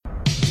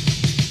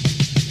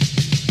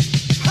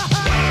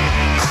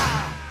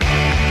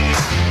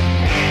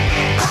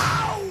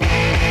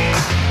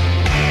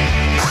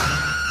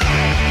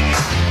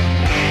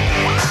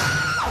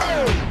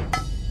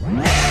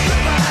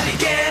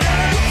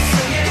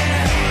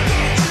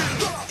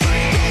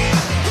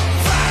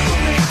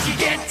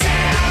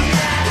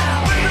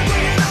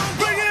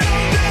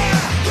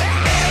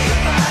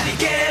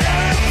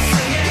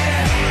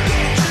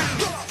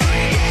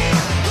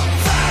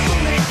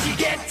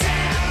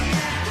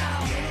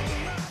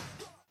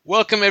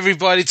Welcome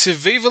everybody to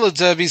Viva La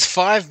Derby's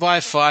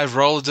 5x5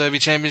 Roller Derby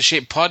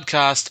Championship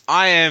podcast.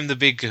 I am the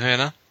Big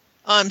Kahuna.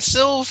 I'm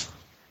Sylv.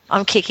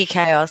 I'm Kiki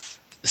Chaos.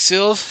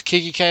 Sylv,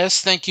 Kiki Chaos,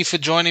 thank you for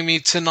joining me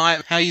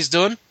tonight. How you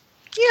doing?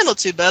 Yeah, not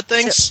too bad,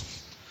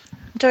 thanks.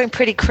 I'm doing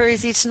pretty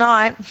cruisy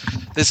tonight.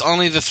 There's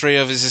only the three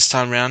of us this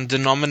time round.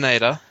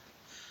 Denominator,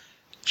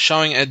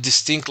 showing a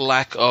distinct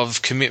lack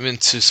of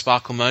commitment to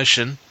Sparkle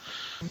Motion.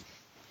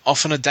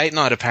 Off on a date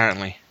night,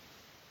 apparently.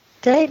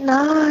 Date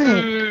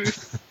night.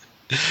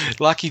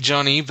 Lucky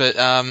Johnny, but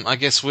I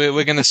guess we're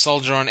going to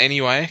soldier on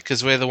anyway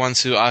because we're the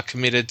ones who are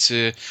committed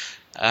to,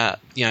 the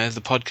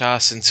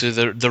podcast and to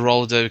the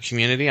roller derby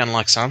community,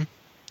 unlike some.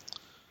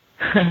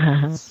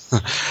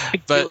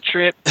 But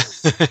trip.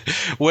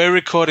 We're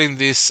recording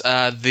this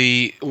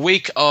the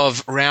week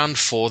of round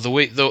 4, the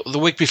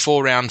week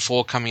before round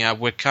 4 coming up.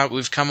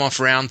 We've come off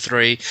round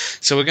 3,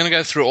 so we're going to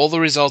go through all the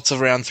results of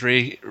round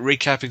 3,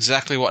 recap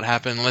exactly what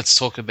happened. Let's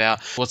talk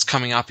about what's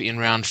coming up in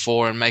round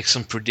 4 and make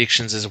some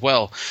predictions as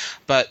well.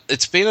 But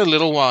it's been a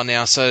little while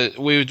now, so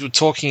we were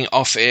talking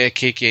off air,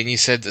 Kiki, and you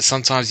said that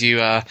sometimes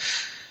you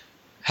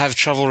have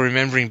trouble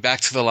remembering back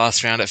to the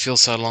last round. It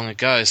feels so long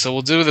ago. So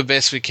we'll do the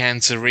best we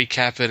can to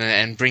recap it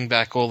and bring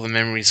back all the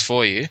memories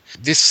for you.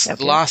 This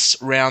last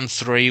round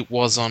 3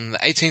 was on the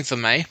 18th of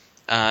May,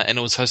 and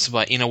it was hosted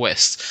by Inner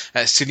West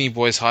at Sydney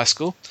Boys High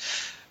School.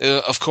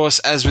 Of course,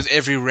 as with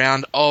every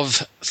round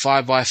of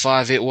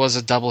 5x5, it was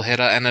a doubleheader,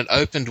 and it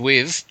opened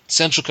with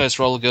Central Coast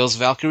Roller Girls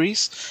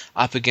Valkyries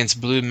up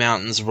against Blue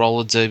Mountains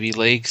Roller Derby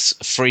League's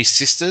Free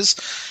Sisters.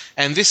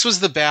 And this was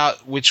the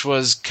bout which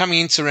was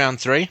coming into round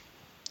 3.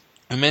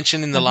 I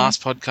mentioned in the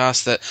last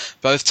podcast that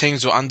both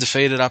teams were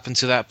undefeated up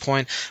until that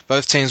point.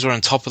 Both teams were on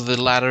top of the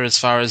ladder as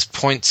far as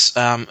points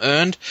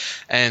earned,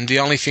 and the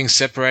only thing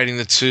separating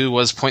the two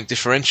was point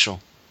differential.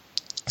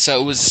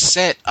 So it was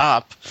set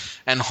up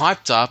and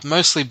hyped up,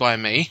 mostly by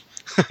me,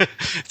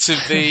 to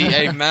be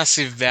a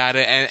massive bout,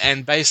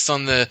 and based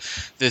on the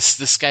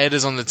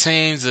skaters on the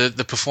teams,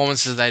 the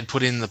performances they'd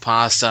put in the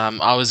past,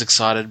 I was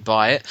excited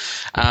by it.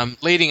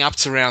 Leading up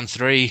to round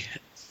 3,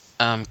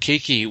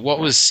 Kiki, what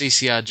was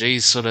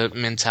CCRG's sort of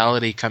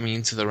mentality coming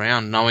into the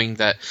round, knowing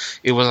that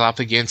it was up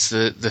against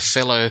the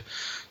fellow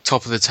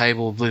top of the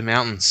table Blue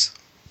Mountains?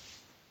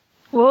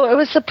 Well, it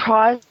was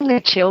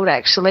surprisingly chilled,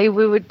 actually.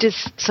 We were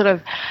just sort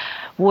of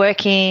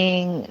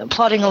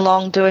plodding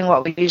along, doing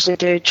what we usually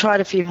do,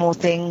 tried a few more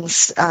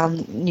things,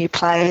 new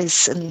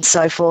plays and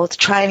so forth.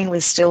 Training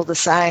was still the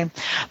same,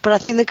 but I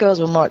think the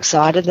girls were more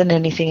excited than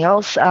anything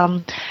else.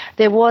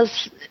 There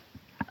was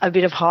a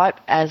bit of hype,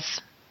 as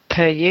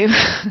per you,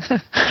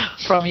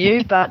 from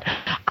you, but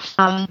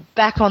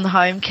back on the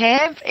home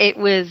camp, it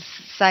was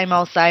same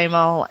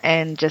old,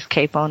 and just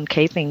keep on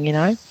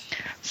keeping,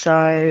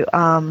 So,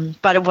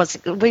 but it was,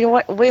 we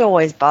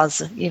always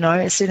buzz,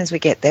 as soon as we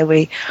get there,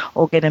 we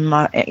all get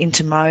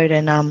into mode,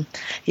 and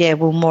we're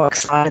more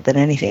excited than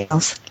anything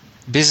else.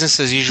 Business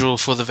as usual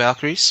for the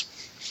Valkyries?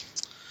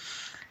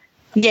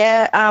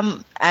 Yeah,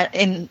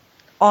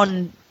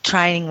 on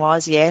training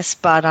wise, yes,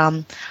 but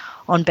on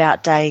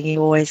bout day,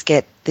 you always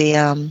get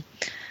the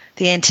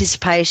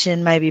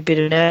anticipation, maybe a bit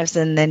of nerves,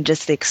 and then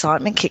just the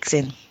excitement kicks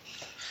in.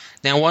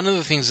 Now, one of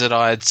the things that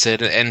I had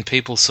said, and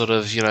people sort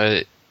of,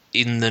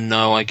 in the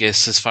know, I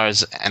guess, as far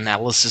as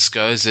analysis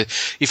goes,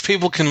 if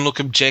people can look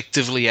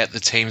objectively at the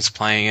teams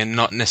playing and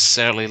not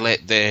necessarily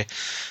let their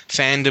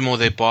fandom or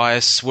their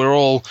bias, we're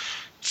all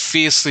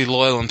fiercely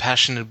loyal and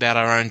passionate about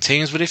our own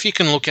teams, but if you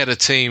can look at a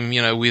team,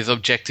 with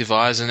objective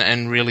eyes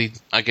and really,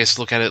 I guess,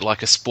 look at it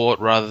like a sport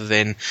rather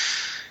than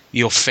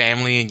your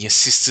family and your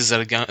sisters that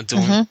are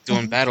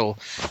doing battle.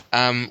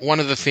 One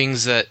of the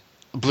things that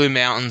Blue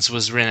Mountains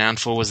was renowned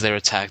for was their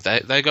attack.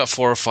 They got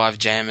 4 or 5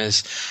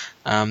 jammers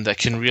that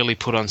can really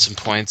put on some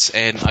points,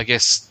 and I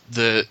guess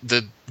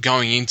the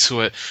going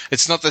into it,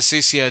 it's not that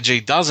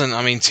CCRG doesn't.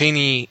 I mean,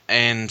 Teeny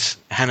and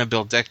Hannah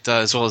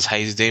Beldecta as well as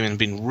Hazy Demon have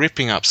been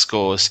ripping up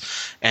scores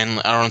and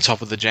are on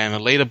top of the jammer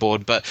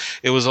leaderboard, but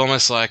it was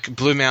almost like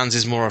Blue Mountains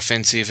is more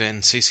offensive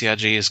and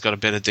CCRG has got a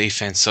better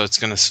defense, so it's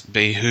going to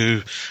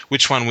be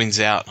which one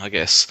wins out, I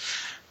guess.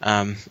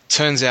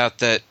 Turns out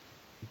that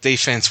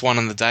defense won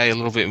on the day a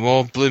little bit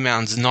more. Blue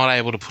Mountains not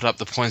able to put up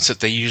the points that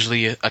they're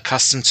usually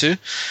accustomed to.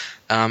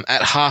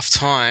 At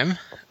half-time,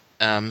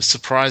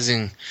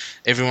 surprising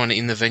everyone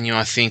in the venue,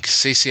 I think,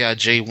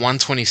 CCRG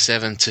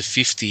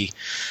 127-50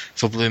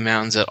 for Blue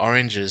Mountains at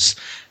Oranges.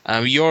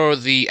 You're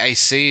the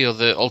AC, or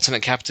the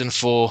alternate captain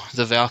for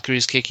the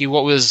Valkyries, Kiki.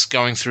 What was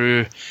going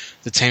through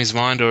the team's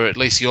mind, or at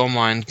least your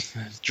mind,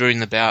 during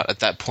the bout at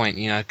that point,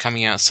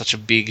 coming out such a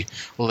big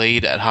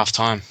lead at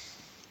half-time?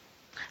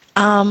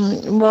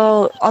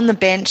 Well, on the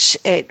bench,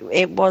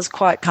 it was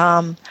quite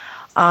calm.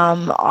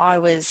 I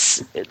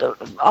was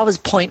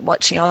point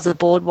watching. I was a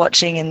board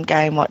watching and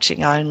game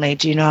watching only.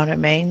 Do you know what I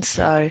mean?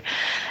 So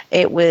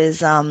it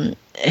was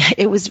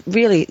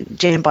really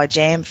jam by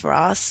jam for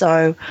us.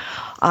 So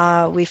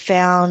We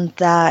found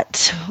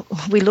that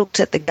we looked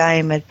at the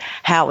game and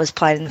how it was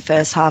played in the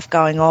first half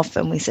going off,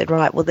 and we said,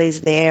 right, well, these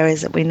are the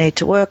areas that we need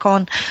to work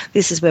on.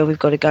 This is where we've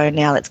got to go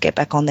now. Let's get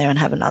back on there and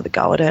have another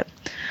go at it.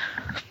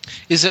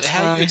 Is it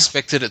how you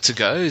expected it to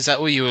go? Is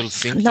that what you were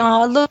thinking?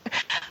 No, look,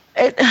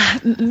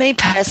 me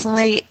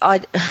personally,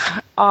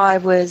 I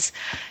was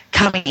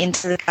coming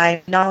into the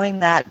game knowing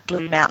that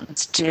Blue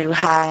Mountains do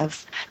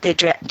have their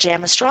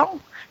jammer strong.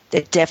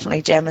 They're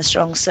definitely jammer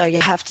strong, so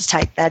you have to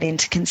take that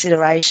into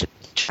consideration,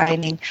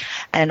 training,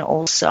 and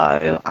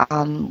also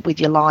with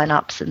your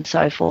lineups and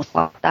so forth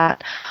like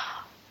that.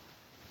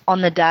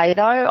 On the day,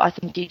 though, I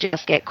think you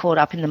just get caught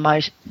up in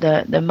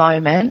the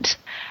moment,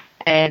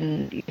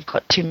 and you've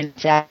got 2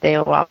 minutes out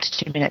there or up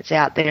to 2 minutes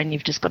out there, and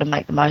you've just got to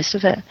make the most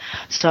of it.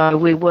 So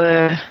we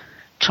were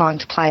trying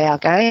to play our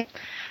game,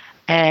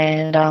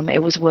 and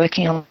it was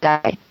working on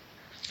the day.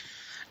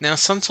 Now,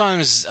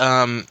 sometimes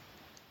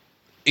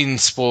in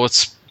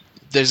sports,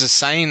 there's a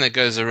saying that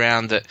goes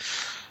around that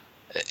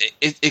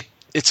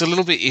it's a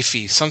little bit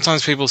iffy.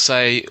 Sometimes people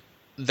say,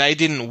 they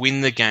didn't win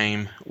the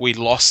game, we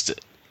lost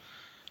it.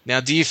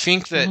 Now, do you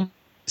think that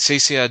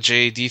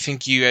CCRG, do you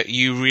think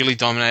you really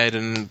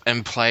dominated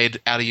and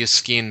played out of your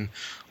skin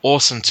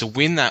awesome to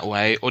win that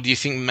way, or do you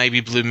think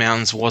maybe Blue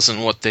Mountains wasn't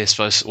what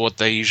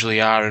they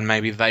usually are, and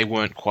maybe they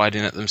weren't quite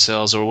in it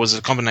themselves, or was it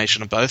a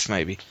combination of both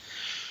maybe?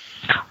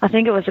 I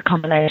think it was a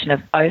combination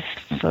of both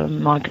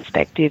from my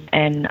perspective,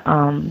 and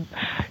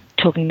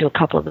talking to a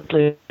couple of the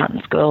Blue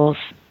Mountains girls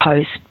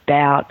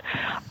post-bout,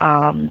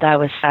 they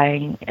were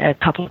saying, a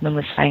couple of them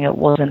were saying it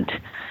wasn't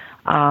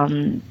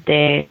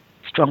their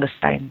strongest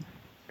game.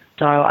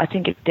 So I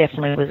think it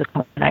definitely was a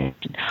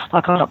combination.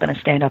 Like, I'm not going to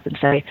stand up and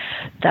say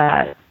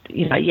that,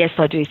 yes,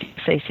 I do think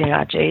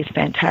CCRG is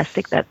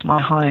fantastic. That's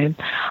my home.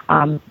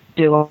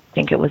 Do I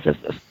think it was a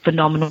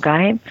phenomenal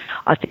game?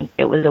 I think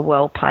it was a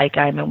well-played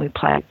game, and we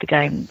played the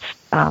game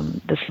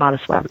the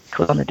smartest way we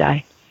could on the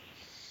day.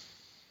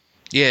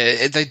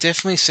 Yeah, they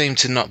definitely seem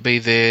to not be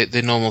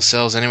their normal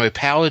selves anyway.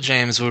 Power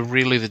jams were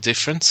really the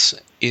difference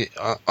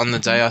on the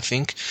day, I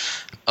think.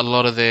 A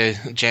lot of their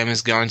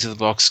jammers going to the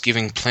box,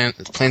 giving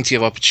plenty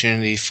of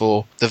opportunity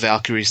for the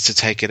Valkyries to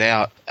take it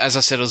out. As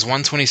I said, it was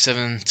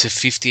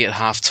 127-50 at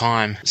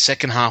half-time.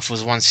 Second half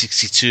was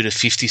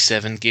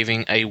 162-57,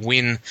 giving a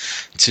win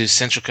to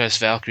Central Coast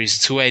Valkyries,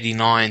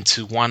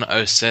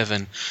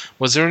 289-107.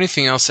 Was there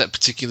anything else that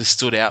particularly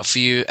stood out for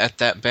you at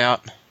that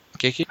bout,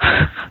 Kiki?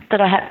 That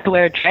I had to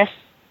wear a dress at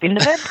the end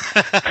of it.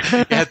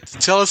 Yeah,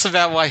 tell us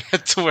about why you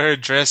had to wear a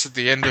dress at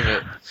the end of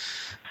it.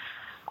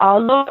 Oh,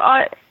 look,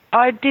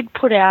 I did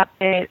put out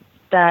there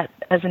that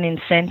as an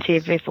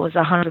incentive, if it was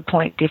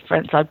 100-point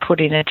difference, I'd put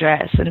in a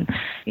dress. And,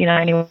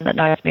 anyone that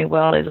knows me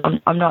well is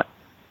I'm not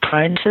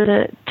prone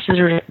to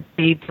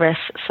the dress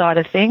side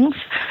of things.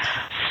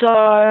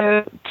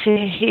 So to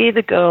hear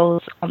the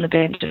girls on the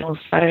bench and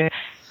also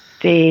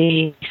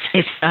the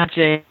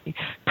CCRG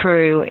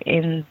crew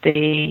on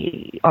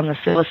the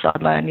silver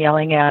sideline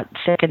yelling out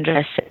second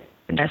dress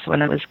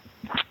when it was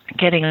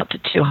getting up to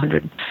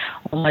 200,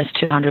 almost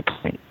 200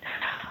 point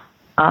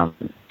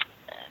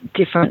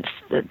difference,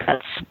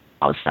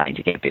 I was starting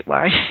to get a bit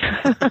worried.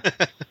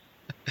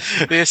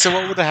 Yeah, so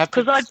what would have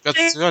happened? Because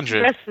I'd seen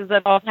dresses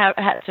that I've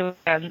had to wear,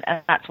 and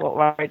that's what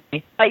worried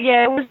me. But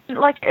yeah, it was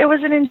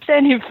an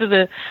incentive for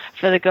the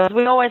girls.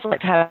 We always like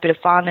to have a bit of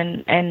fun,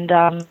 and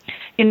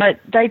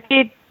they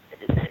did.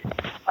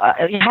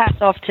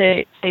 Hats off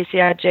to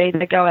CCRG.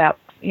 They go out,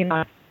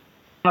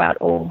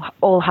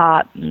 all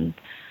heart, and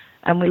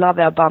we love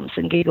our bumps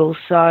and giggles.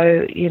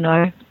 So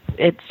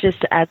it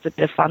just adds a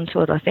bit of fun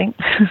to it, I think.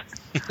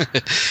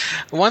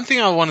 One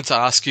thing I wanted to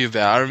ask you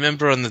about, I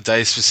remember on the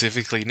day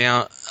specifically.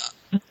 Now,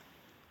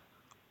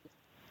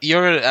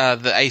 you're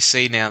at the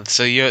AC now,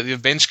 so you're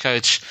bench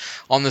coach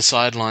on the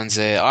sidelines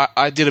there.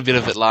 I did a bit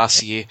of it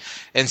last year.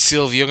 And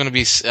Sylv, you're going to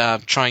be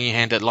trying your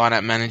hand at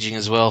line-up managing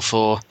as well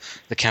for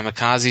the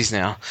Kamikazes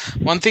now.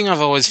 One thing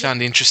I've always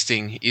found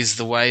interesting is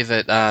the way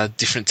that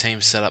different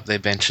teams set up their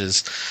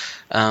benches.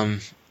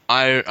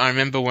 I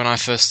remember when I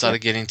first started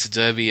getting to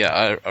Derby,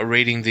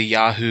 reading the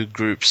Yahoo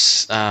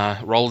Group's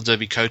roller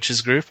derby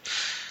coaches group.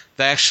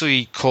 They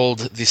actually called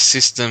this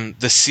system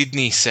the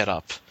Sydney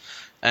setup.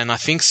 And I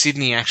think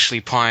Sydney actually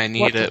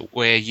pioneered it,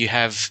 where you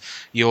have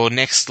your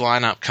next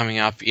lineup coming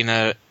up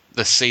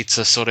the seats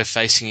are sort of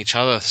facing each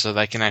other, so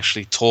they can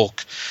actually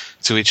talk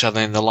to each other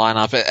in the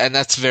lineup. And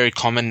that's very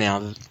common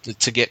now,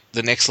 to get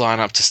the next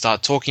lineup to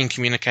start talking,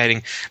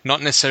 communicating,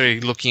 not necessarily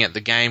looking at the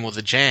game or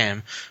the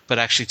jam, but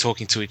actually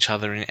talking to each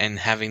other and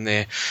having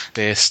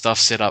their stuff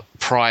set up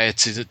prior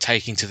to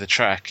taking to the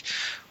track.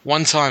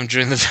 One time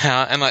during the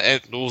bout, and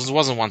it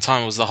wasn't one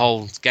time, it was the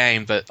whole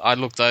game, but I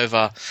looked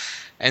over,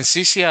 and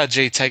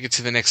CCRG take it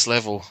to the next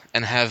level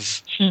and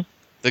have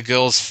the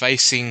girls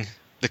facing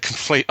the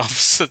complete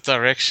opposite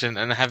direction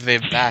and have their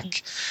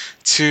back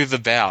to the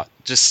bout,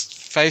 just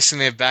facing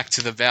their back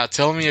to the bout.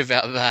 Tell me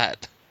about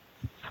that.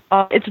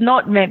 It's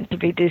not meant to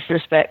be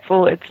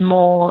disrespectful. It's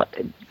more,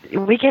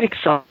 we get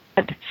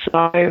excited.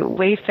 So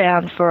we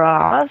found for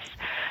us,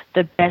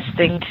 the best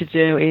thing to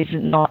do is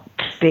not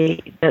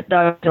that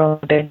those on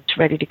the bench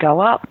ready to go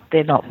up.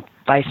 They're not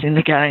facing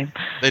the game.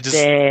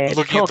 They're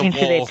talking to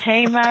their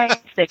teammates.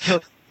 They're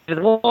talking to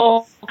the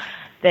wall.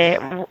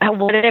 They're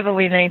whatever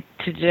we need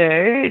to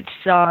do.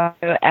 So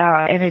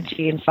our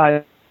energy and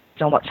focus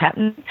on what's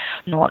happening,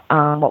 not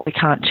what we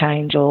can't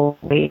change or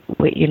we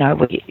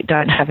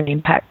don't have an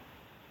impact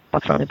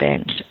from the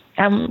bench.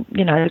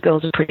 The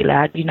girls are pretty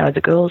loud. You know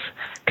the girls,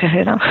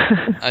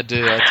 Kahuna. I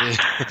do.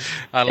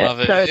 I love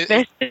it. So it's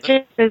best to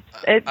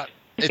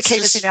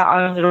keep us in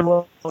our own little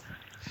world.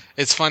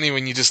 It's funny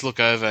when you just look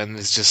over and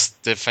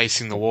they're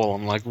facing the wall.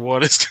 I'm like,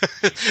 what is?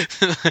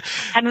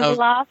 And in the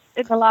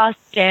last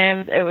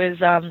jam, it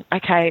was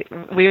okay.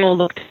 We all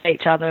looked at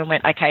each other and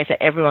went, okay, so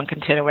everyone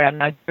can turn around.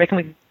 No, I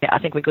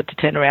think we're good to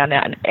turn around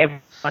now, and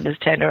everyone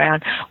just turned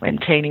around when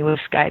Teeny was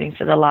skating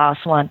for the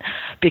last one,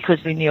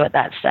 because we knew at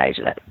that stage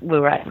that we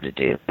were able to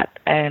do that,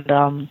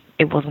 and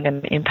it wasn't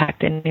going to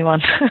impact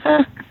anyone.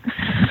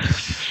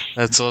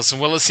 That's awesome.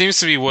 Well, it seems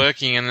to be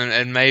working,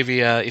 and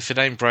maybe if it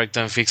ain't broke,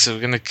 don't fix it.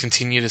 We're going to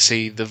continue to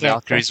see the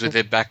Valkyries with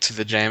their back to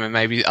the jam, and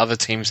maybe other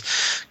teams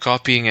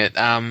copying it.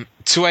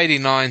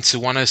 289 to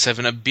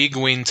 107, a big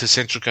win to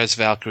Central Coast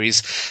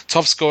Valkyries.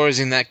 Top scorers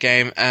in that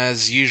game,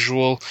 as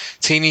usual.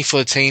 Teeny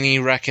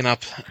Flatini racking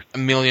up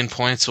 1 million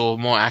points, or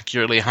more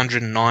accurately,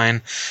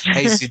 109.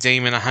 Hazy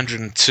Demon,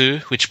 102,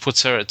 which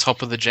puts her at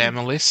top of the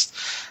jammer list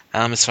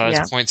as far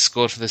as points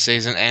scored for the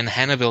season. And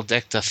Hannibal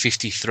Dector,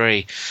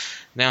 53.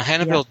 Now,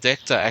 Hannibal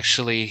Dector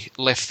actually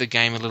left the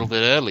game a little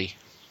bit early.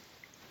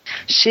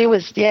 She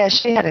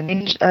had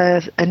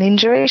an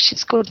injury.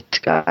 She's good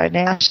to go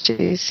now.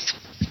 She's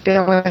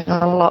feeling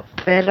a lot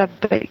better,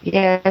 but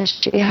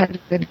she had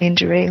an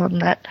injury on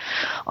that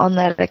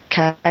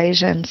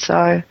occasion.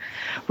 So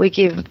we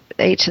give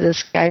each of the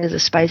skaters a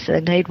space they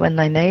need when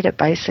they need it,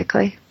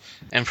 basically.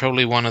 And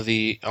probably one of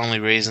the only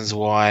reasons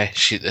why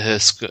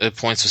her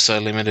points were so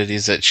limited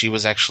is that she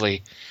was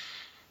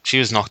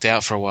knocked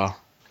out for a while.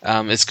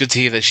 It's good to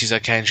hear that she's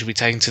okay and she'll be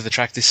taken to the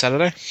track this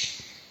Saturday.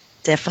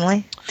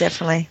 Definitely.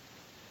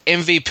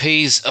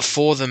 MVPs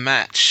for the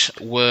match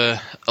were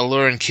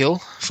Allure and Kill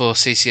for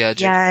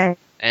CCRG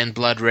and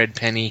Blood Red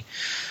Penny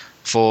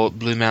for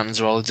Blue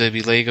Mountains Roller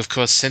Derby League. Of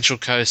course, Central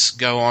Coast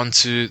go on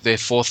to their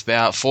fourth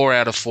bout. 4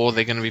 out of 4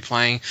 they're going to be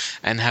playing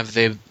and have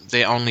their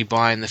only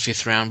bye in the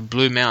 5th round.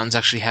 Blue Mountains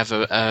actually have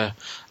a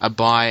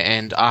bye,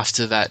 and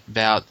after that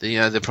bout,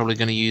 they're probably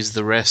going to use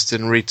the rest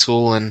and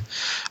retool. And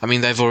I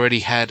mean, they've already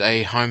had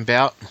a home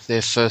bout,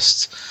 their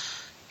first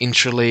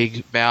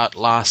intra-league bout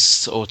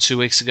last or 2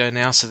 weeks ago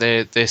now, so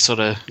they're sort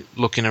of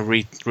looking to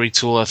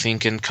retool, I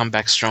think, and come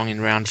back strong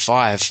in round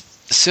 5.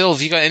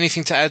 Sylv, you got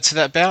anything to add to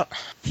that bout?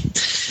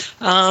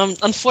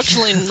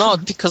 Unfortunately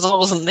not, because I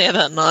wasn't there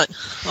that night.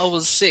 I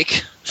was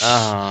sick.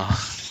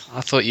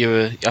 I thought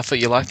you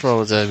liked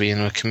roller derby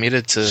and were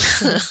committed to,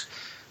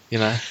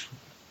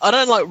 I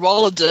don't like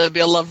roller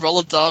derby. I love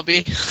roller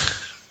derby.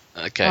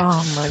 Okay.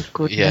 Oh my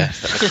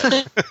goodness.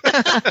 Yeah.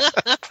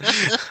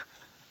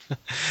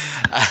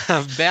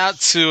 Bout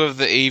 2 of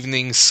the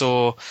evening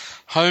saw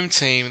home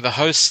team, the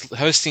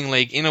hosting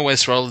league, Inner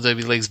West Roller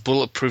Derby League's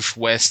Bulletproof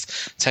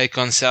West, take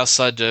on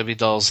Southside Derby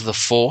Dolls, The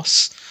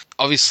Force.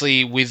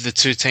 Obviously, with the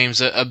two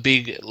teams, a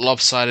big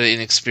lopsided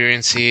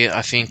inexperience here.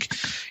 I think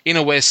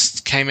Inner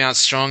West came out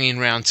strong in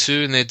round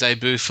 2 in their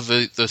debut for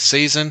the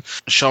season,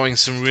 showing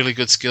some really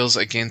good skills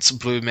against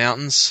Blue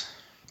Mountains.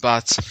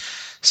 But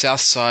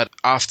Southside,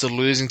 after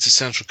losing to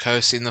Central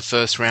Coast in the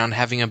first round,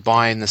 having a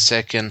bye in the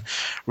second,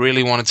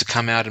 really wanted to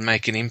come out and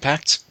make an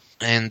impact.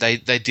 And they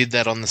did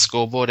that on the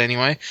scoreboard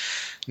anyway.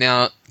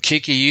 Now,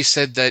 Kiki, you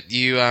said that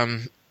you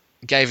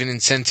gave an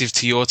incentive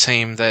to your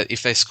team that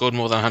if they scored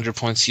more than 100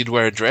 points, you'd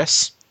wear a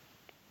dress.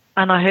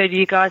 And I heard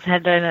you guys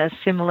had a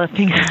similar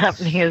thing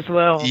happening as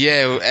well.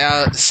 Yeah,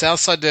 our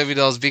Southside Derby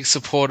Dolls, big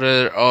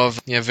supporter of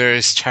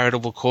various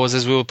charitable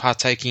causes. We were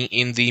partaking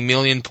in the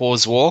Million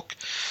Paws Walk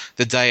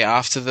the day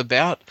after the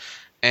bout.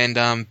 And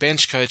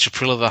bench coach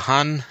Aprilla the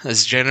Hun,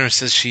 as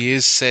generous as she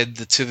is, said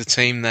to the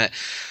team that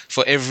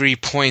for every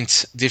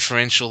point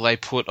differential they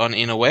put on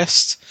Inner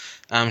West,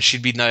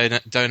 she'd be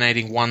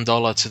donating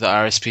 $1 to the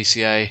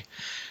RSPCA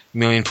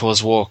Million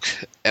Paws Walk.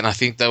 And I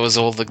think that was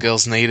all the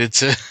girls needed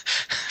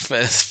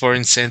for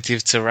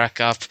incentive to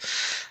rack up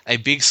a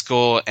big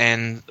score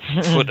and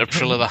put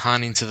Aprilla the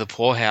Hun into the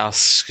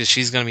poorhouse, because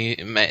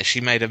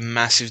she made a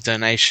massive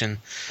donation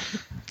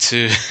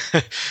to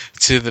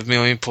the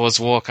Million Paws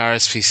Walk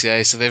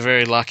RSPCA, so they're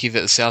very lucky that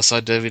the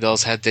Southside Derby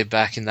Dolls had their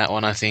back in that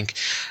one. I think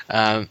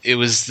it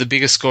was the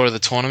biggest score of the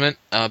tournament,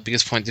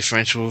 biggest point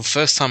differential.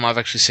 First time I've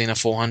actually seen a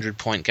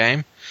 400-point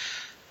game,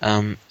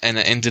 and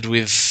it ended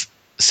with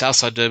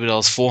Southside Derby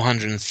Dolls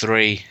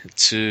 403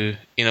 to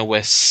Inner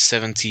West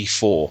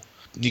 74.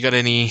 You got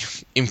any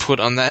input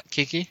on that,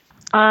 Kiki?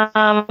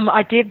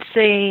 I did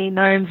see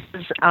Gnomes'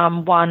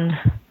 one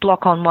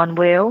block on one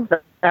wheel.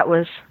 That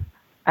was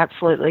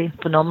absolutely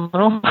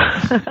phenomenal.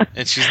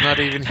 And she's not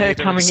even her here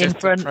to coming in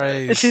accept for the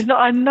praise. She's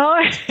not. I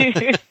know.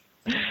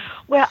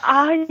 Where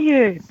are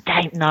you?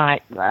 Date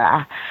night.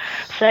 Blah.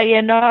 So,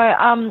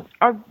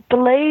 I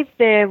believe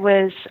there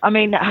was,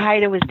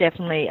 Hayter was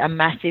definitely a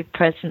massive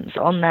presence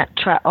on that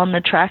on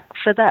the track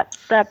for that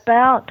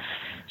bout.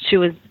 She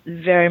was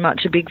very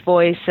much a big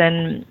voice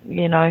and,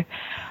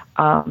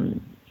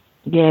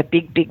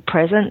 big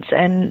presence.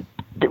 And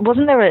was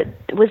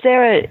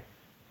there a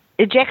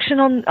ejection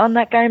on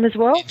that game as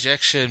well?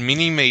 Ejection,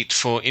 mini-meet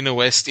for Inner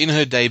West in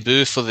her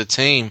debut for the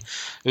team.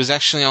 It was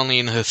actually only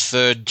in her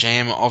third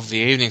jam of the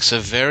evening, so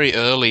very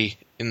early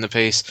in the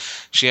piece.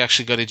 She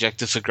actually got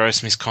ejected for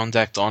gross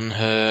misconduct on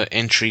her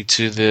entry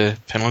to the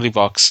penalty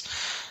box.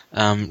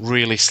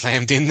 Really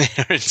slammed in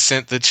there and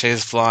sent the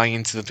chairs flying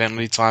into the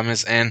penalty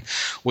timers. And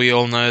we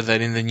all know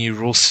that in the new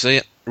rule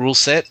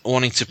set,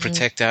 wanting to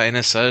protect our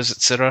NSOs,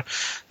 etc.,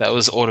 that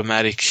was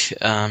automatic,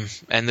 and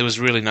there was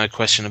really no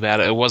question about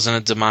it. It wasn't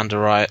a demand a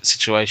riot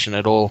situation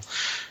at all.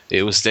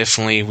 It was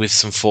definitely with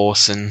some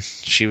force, and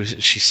she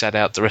sat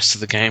out the rest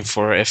of the game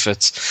for her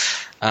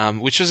efforts,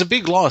 which was a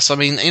big loss. I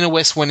mean, Inner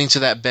West went into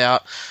that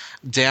bout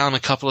down a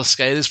couple of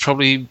skaters,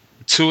 probably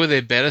two of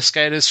their better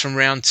skaters from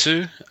round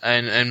 2,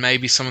 and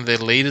maybe some of their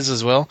leaders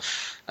as well,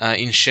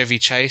 in Chevy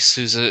Chase,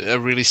 who's a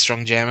really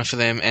strong jammer for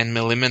them, and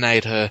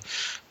Eliminate her,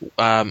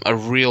 a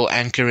real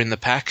anchor in the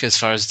pack as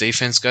far as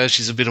defense goes.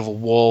 She's a bit of a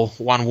wall,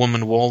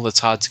 one-woman wall that's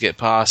hard to get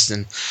past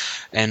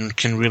and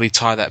can really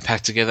tie that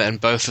pack together,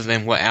 and both of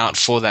them were out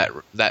for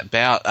that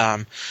bout.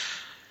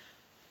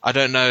 I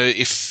don't know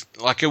if,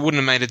 it wouldn't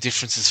have made a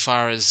difference as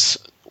far as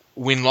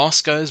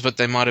win-loss goes, but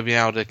they might have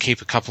been able to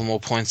keep a couple more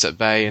points at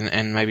bay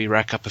and maybe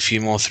rack up a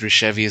few more through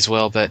Chevy as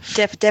well. But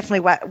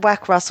definitely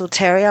Whack Russell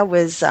Terrier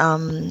was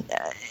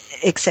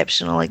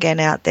exceptional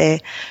again out there.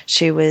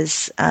 She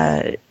was...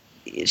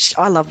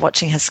 I love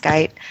watching her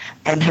skate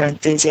and her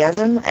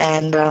enthusiasm,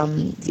 and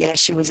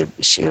she was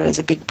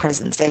a big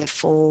presence there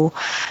for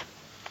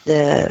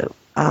the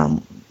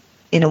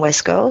Inner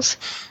West girls.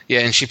 Yeah,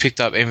 and she picked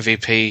up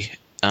MVP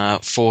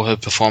for her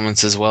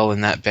performance as well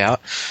in that bout.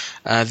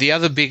 The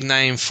other big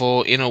name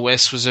for Inner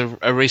West was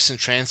a recent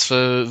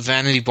transfer,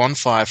 Vanity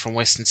Bonfire from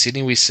Western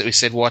Sydney. We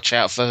said watch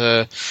out for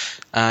her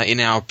in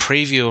our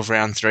preview of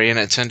round 3, and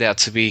it turned out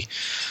to be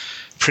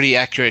pretty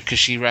accurate because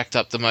she racked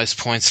up the most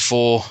points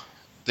for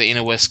the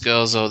Inner West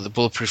girls, or the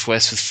Bulletproof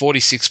West, with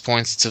 46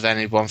 points to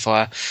Vanity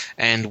Bonfire,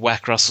 and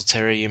Whack Russell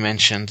Terrier, you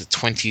mentioned,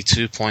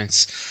 22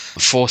 points.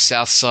 For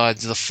Southside,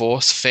 the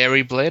Force,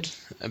 Fairy Bled,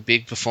 a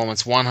big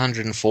performance,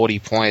 140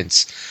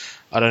 points.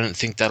 I don't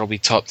think that'll be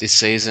topped this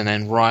season,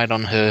 and right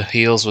on her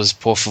heels was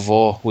Por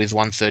Favor with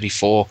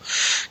 134,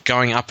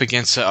 going up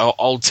against her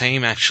old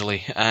team,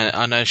 actually.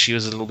 I know she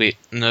was a little bit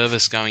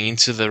nervous going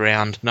into the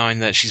round, knowing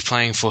that she's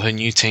playing for her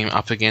new team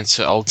up against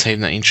her old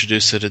team that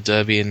introduced her to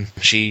Derby, and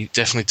she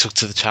definitely took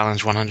to the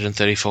challenge,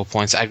 134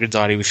 points.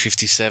 Aphrodite with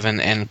 57,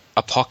 and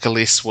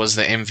Apocalypse was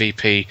the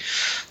MVP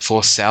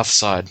for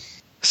Southside.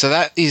 So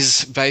that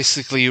is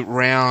basically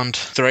round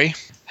 3.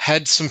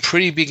 Had some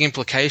pretty big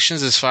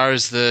implications as far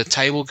as the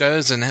table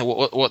goes and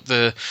what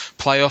the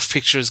playoff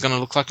picture is going to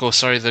look like,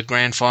 the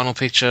grand final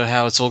picture,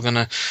 how it's all going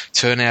to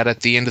turn out at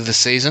the end of the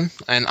season.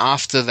 And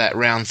after that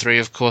round 3,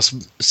 of course,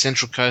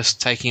 Central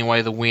Coast taking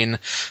away the win,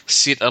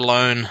 sit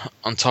alone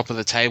on top of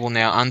the table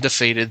now,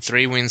 undefeated,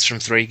 3 wins from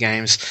 3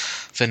 games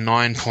for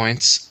 9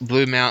 points.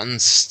 Blue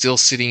Mountains still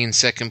sitting in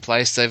second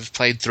place. They've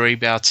played 3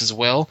 bouts as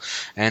well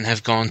and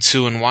have gone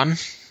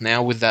 2-1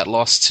 now with that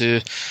loss to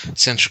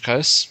Central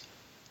Coast.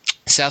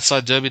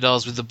 Southside Derby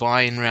Dolls with the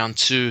bye in round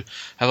 2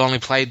 have only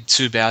played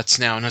 2 bouts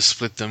now and have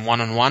split them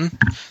 1-1,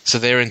 so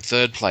they're in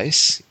third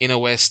place. Inner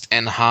West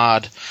and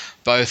Hard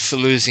both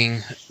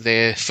losing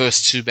their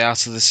first 2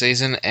 bouts of the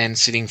season and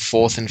sitting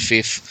 4th and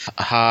 5th.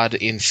 Hard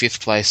in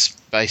 5th place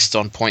based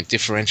on point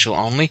differential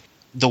only.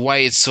 The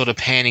way it's sort of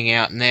panning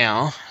out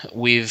now,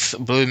 with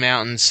Blue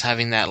Mountains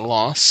having that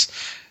loss,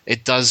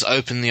 it does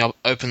open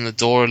the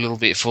door a little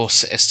bit for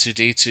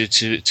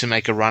S2D2 to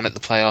make a run at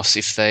the playoffs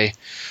if they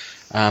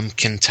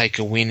can take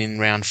a win in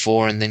round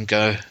 4 and then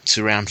go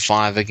to round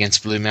 5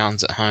 against Blue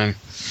Mountains at home.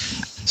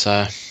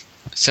 So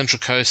Central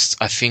Coast,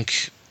 I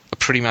think, are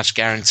pretty much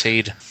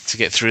guaranteed to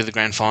get through the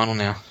grand final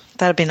now.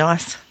 That'd be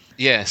nice.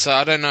 Yeah, so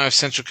I don't know if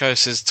Central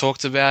Coast has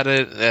talked about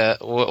it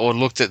or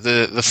looked at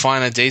the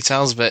finer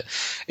details, but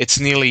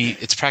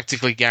it's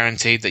practically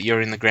guaranteed that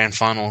you're in the grand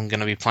final and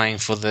going to be playing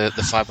for the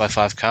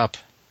 5x5 Cup.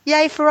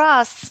 Yay for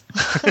us!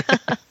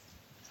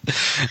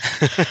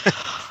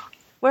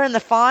 We're in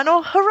the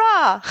final.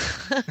 Hurrah!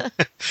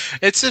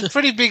 It's a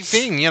pretty big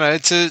thing,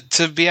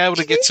 to be able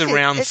to get to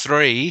round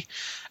 3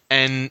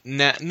 and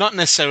not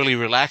necessarily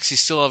relax. You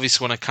still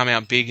obviously want to come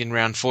out big in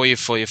round 4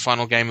 for your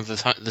final game of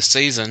the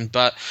season,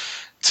 but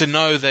to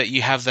know that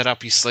you have that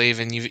up your sleeve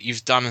and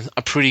you've done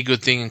a pretty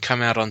good thing and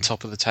come out on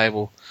top of the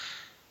table.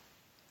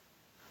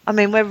 I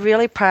mean, we're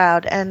really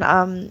proud,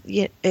 and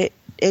it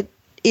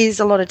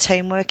is a lot of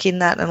teamwork in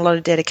that and a lot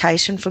of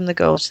dedication from the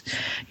girls.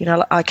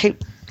 I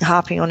keep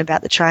harping on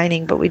about the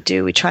training, but we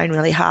train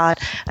really hard,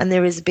 and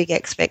there is a big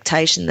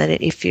expectation that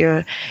if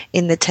you're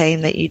in the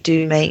team that you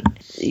do meet,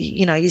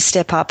 you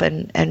step up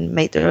and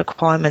meet the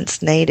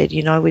requirements needed.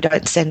 We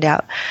don't send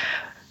out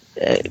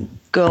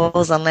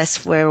girls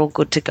unless we're all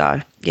good to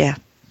go. Yeah,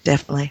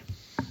 definitely.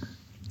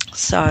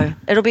 So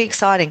it'll be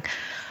exciting.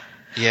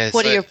 Yeah.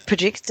 What are your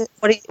predictions?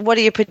 What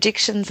are your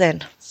predictions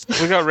then?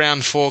 We got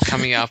round 4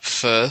 coming up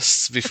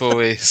first which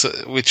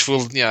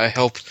will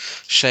help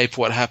shape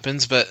what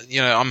happens. But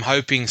I'm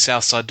hoping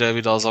Southside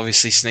Derby Dolls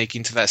obviously sneak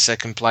into that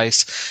second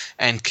place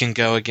and can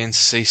go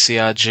against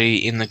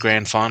CCRG in the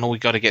grand final. We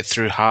got to get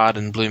through Hard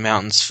and Blue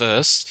Mountains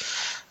first.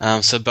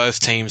 So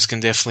both teams can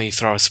definitely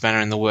throw a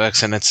spanner in the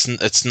works, and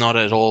it's not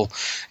at all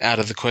out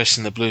of the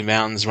question that Blue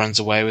Mountains runs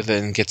away with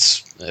it and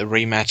gets a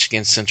rematch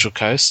against Central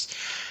Coast.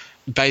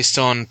 Based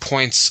on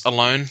points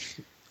alone,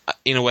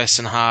 Inner West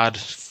and Hard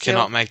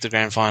cannot make the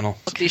grand final.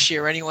 Not this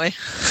year, anyway.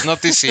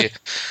 Not this year.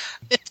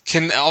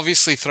 Can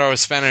obviously throw a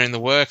spanner in the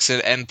works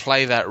and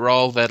play that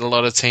role that a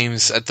lot of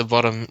teams at the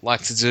bottom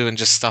like to do and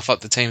just stuff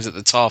up the teams at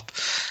the top.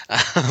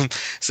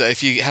 So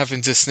if you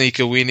happen to sneak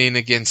a win in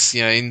against,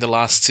 in the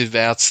last 2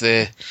 bouts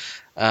there,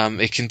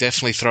 it can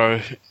definitely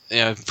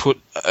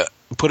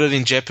put it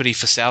in jeopardy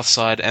for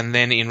Southside, and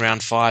then in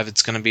round 5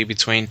 it's going to be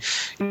between...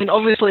 I mean,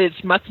 obviously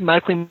it's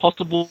mathematically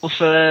impossible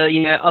for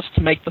us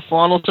to make the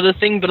final sort of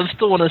thing, but I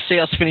still want to see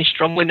us finish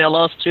strongly in our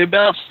last 2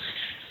 bouts.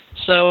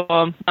 So,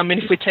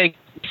 if we take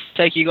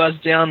you guys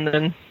down,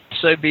 then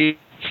so be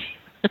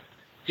it.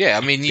 Yeah,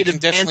 I mean, you can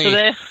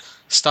definitely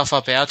stuff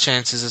up our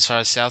chances as far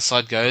as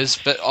Southside goes,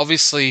 but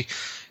obviously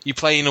you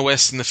play Inner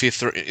West in the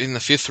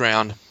fifth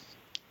round,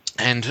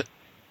 and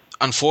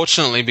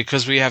unfortunately,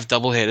 because we have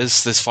double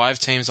headers, there's 5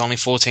 teams, only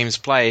 4 teams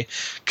play.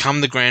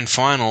 Come the grand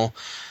final,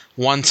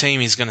 1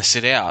 team is going to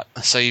sit out.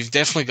 So you've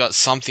definitely got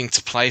something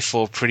to play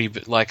for.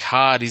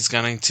 Hard is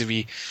going to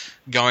be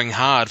going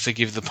hard,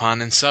 forgive the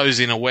pun, and so is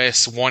Inner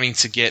West wanting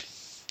to get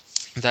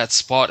that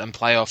spot and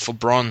play off for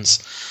bronze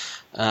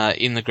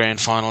in the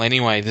grand final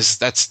anyway.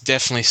 That's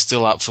definitely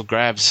still up for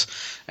grabs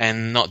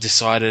and not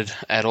decided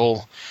at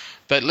all.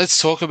 But let's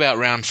talk about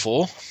round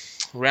 4.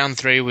 Round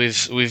 3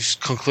 we've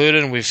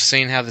concluded and we've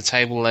seen how the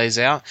table lays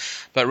out.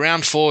 But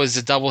round 4 is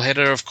the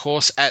doubleheader, of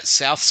course, at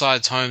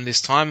Southside's home this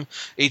time.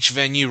 Each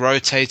venue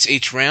rotates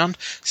each round.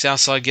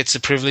 Southside gets the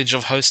privilege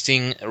of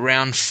hosting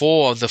round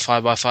 4 of the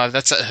 5x5.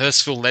 That's at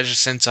Hurstville Leisure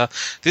Centre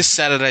this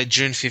Saturday,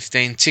 June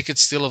 15.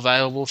 Tickets still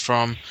available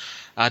from...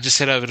 just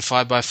head over to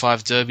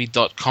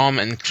 5x5derby.com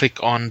and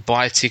click on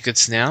Buy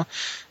Tickets Now.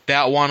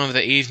 Bout 1 of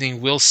the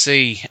evening, we'll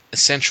see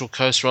Central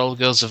Coast Roller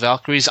Girls of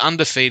Valkyries,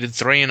 undefeated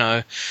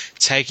 3-0,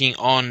 taking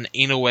on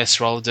Inner West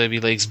Roller Derby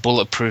League's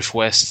Bulletproof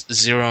West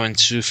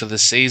 0-2 for the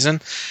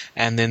season.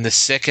 And then the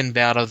second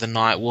bout of the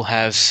night, we'll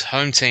have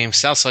home team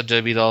Southside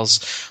Derby Dolls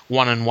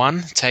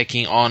 1-1,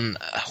 taking on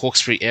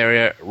Hawkesbury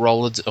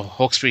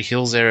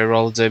Hills area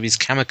Roller Derby's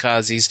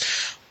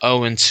Kamikazes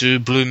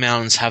 0-2. Blue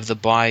Mountains have the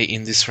bye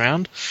in this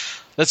round.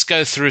 Let's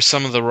go through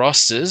some of the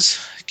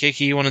rosters.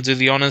 Kiki, you want to do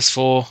the honours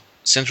for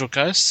Central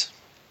Coast?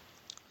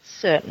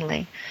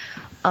 Certainly.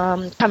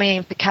 Coming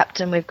in for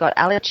captain, we've got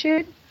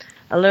Altitude,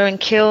 Alluring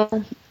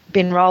Kill,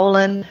 Ben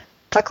Rowland,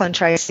 Tucklin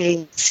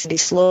Tracy, Cindy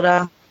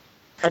Slaughter,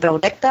 Abel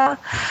Nectar,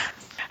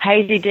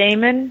 Hazy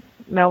Demon,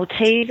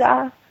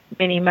 Malteser,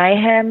 Minnie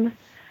Mayhem,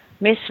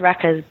 Miss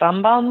Racker's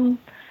Bum Bum,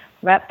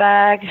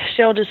 Ratbag,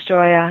 Shell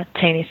Destroyer,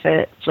 Teeny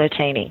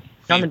Flirtini.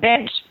 On the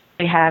bench,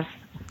 we have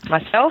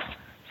myself,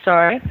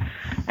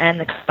 and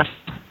the...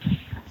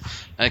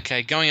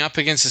 Okay, going up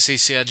against the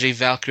CCRG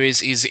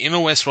Valkyries is Inner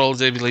West Roller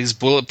Derby League's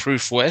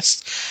Bulletproof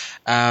West,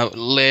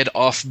 led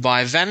off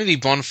by Vanity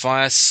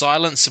Bonfire,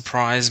 Silent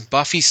Surprise,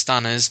 Buffy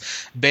Stunners,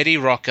 Betty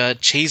Rocker,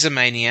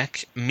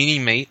 Cheesemaniac, Mini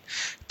Meat,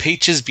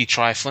 Peaches Be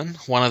Triflin',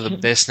 one of the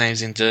best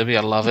names in Derby,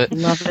 I love it.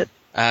 Love it.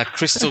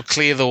 Crystal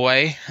Clear the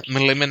Way,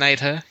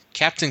 Eliminator,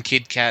 Captain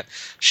Kid Cat,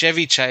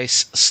 Chevy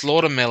Chase,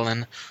 Slaughter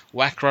Melon,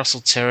 Whack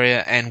Russell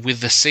Terrier, and with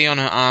the C on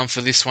her arm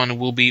for this one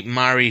will be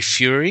Mari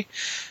Fury.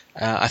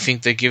 I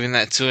think they're giving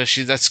that to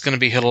her. That's going to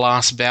be her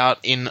last bout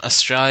in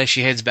Australia.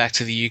 She heads back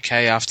to the UK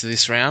after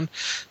this round,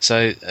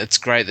 so it's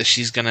great that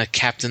she's going to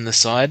captain the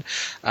side.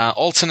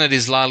 Alternate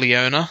is La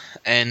Leona,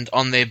 and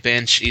on their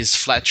bench is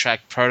Flat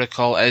Track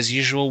Protocol as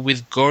usual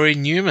with Gory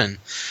Newman.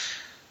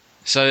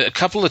 So a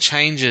couple of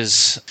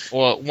changes,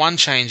 or one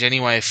change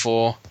anyway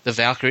for the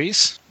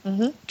Valkyries,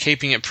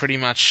 keeping it pretty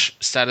much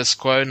status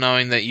quo,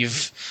 knowing that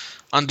you've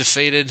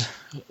undefeated,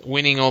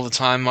 winning all the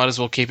time, might as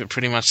well keep it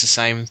pretty much the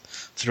same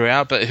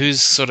throughout. But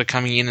who's sort of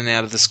coming in and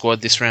out of the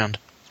squad this round?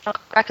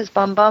 Racker's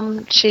Bum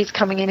Bum, she's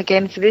coming in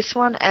again for this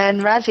one.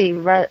 And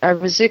Razzie,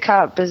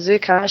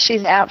 Bazooka,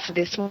 she's out for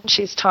this one.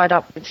 She's tied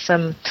up with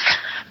some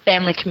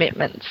family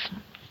commitments.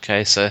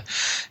 Okay, so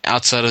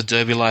outside of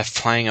Derby life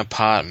playing a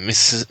part,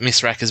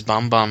 Miss Racker's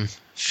Bum Bum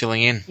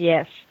filling in.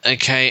 Yes.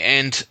 Okay,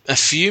 and a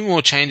few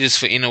more changes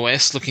for Inner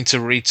West, looking to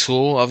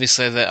retool.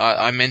 Obviously, that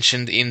I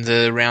mentioned in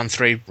the round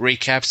 3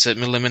 recaps that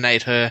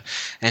Eliminate Her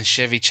and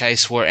Chevy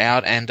Chase were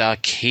out and are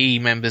key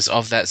members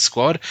of that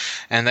squad,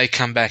 and they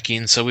come back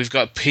in. So we've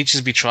got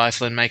Peaches Be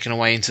Triflin making her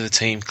way into the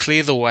team.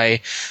 Clear the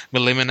way,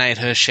 Eliminate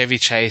Her, Chevy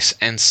Chase,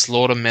 and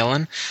Slaughter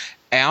Melon.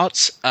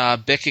 Out,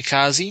 Becca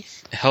Kazi,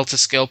 Helter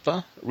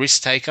Skelper,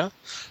 Risk Taker,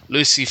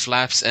 Lucy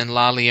Flaps, and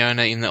La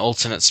Leona in the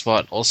alternate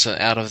spot, also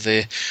out of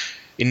the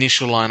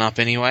initial lineup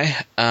anyway.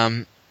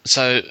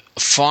 So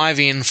 5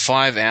 in,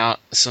 5 out.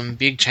 Some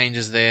big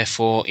changes there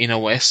for Inner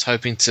West,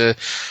 hoping to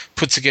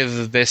put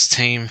together the best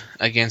team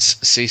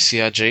against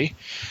CCRG.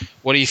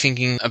 What are you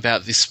thinking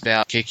about this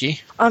bout,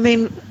 Kiki? I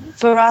mean,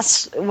 for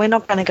us, we're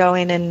not going to go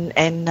in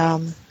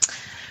and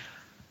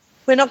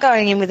we're not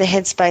going in with a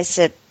headspace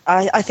that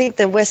I think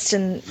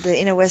the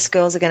Inner West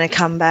girls are going to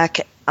come back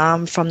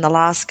from the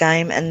last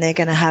game, and they're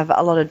going to have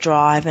a lot of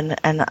drive and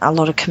a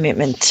lot of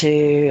commitment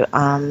to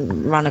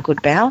run a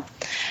good bout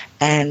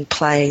and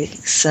play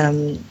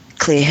some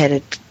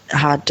clear-headed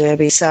hard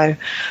derby. So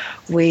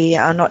we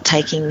are not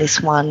taking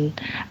this one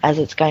as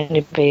it's going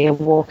to be a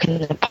walk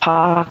in the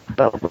park,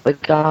 but we're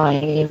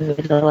going in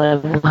with a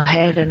level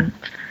head and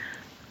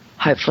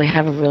hopefully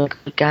have a really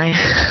good game.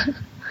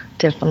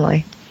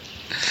 Definitely.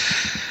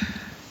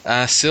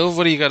 Sil,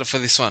 what do you got for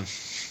this one?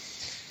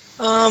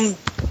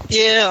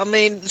 Yeah, I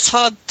mean, it's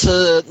hard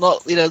to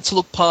not, to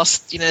look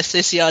past,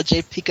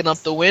 CCRG picking up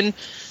the win.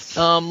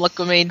 From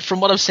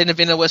what I've seen of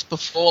Inner West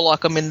before,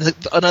 I know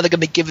they're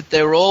going to give it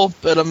their all,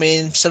 but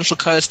Central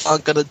Coast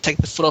aren't going to take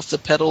the foot off the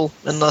pedal,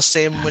 and I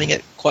see them winning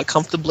it quite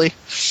comfortably.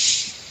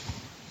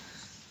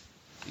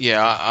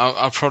 Yeah,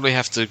 I'll probably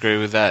have to agree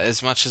with that.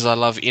 As much as I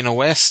love Inner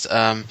West,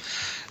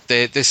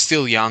 they're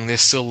still young, they're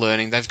still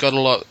learning. They've got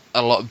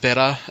a lot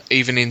better,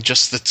 even in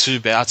just the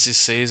 2 bouts this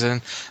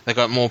season. They've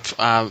got more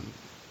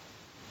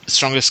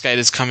stronger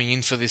skaters coming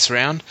in for this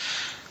round.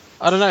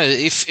 I don't know,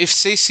 if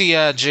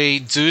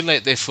CCRG do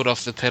let their foot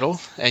off the pedal,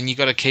 and you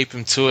got to keep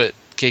them to it,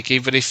 Kiki,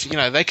 but if,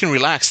 they can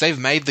relax. They've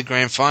made the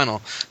grand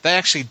final. They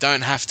actually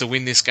don't have to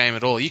win this game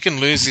at all. You can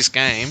lose this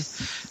game,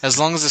 as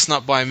long as it's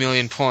not by 1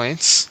 million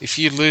points. If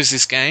you lose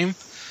this game,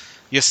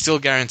 you're still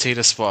guaranteed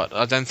a spot.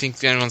 I don't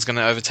think anyone's going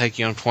to overtake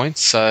you on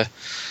points, so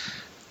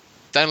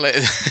don't let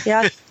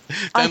yeah.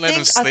 don't let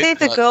them sleep. I think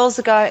the girls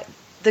though,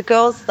 the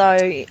girls,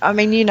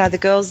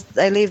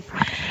 they live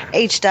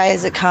each day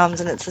as it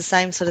comes, and it's the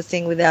same sort of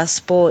thing with our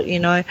sport,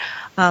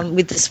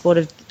 with the sport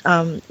of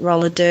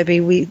roller derby.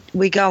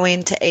 We go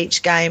into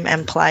each game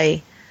and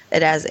play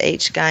it as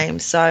each game.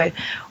 So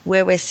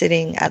where we're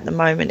sitting at the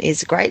moment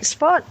is a great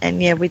spot,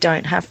 and yeah, we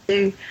don't have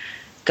to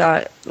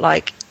go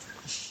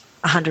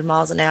 100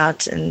 miles an hour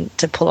and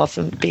to pull off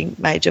a big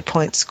major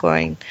point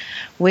scoring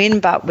win,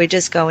 but we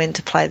just go in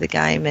to play the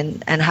game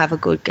and have a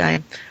good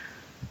game.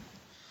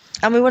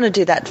 And we want to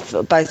do that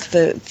for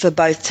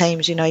both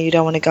teams. You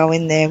don't want to go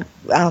in there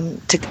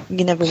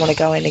you never want to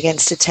go in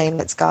against a team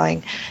that's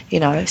going,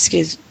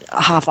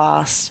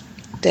 half-assed.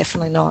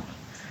 Definitely not.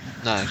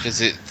 No,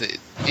 because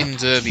in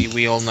Derby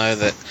we all know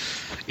that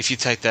if you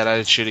take that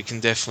attitude, it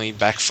can definitely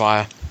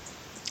backfire.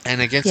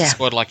 And against a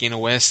squad like Inner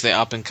West, their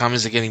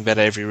up-and-comers are getting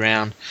better every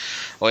round,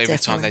 or every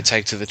time they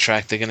take to the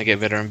track, they're going to get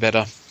better and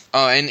better.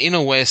 Oh, and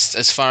Inner West,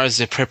 as far as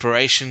their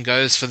preparation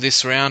goes for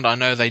this round, I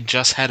know they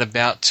just had a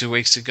bout 2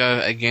 weeks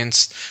ago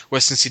against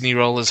Western Sydney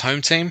Rollers'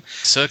 home team,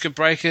 Circuit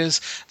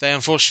Breakers. They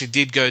unfortunately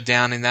did go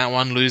down in that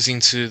one, losing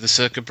to the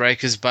Circuit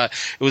Breakers, but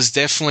it was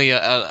definitely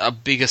a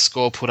bigger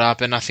score put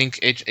up, and I think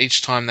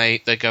each time they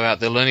go out,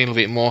 they're learning a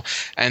little bit more,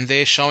 and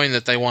they're showing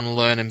that they want to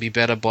learn and be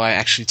better by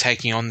actually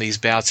taking on these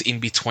bouts in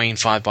between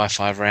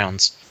 5x5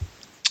 rounds.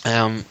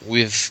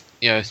 With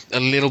a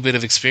little bit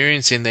of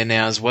experience in there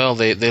now as well.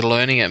 They're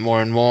learning it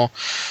more and more.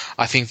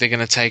 I think they're going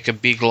to take a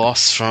big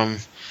loss from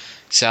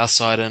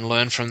Southside and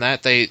learn from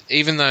that.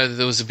 Even though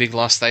there was a big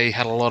loss, they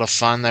had a lot of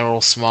fun. They were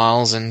all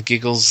smiles and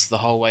giggles the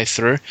whole way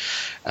through.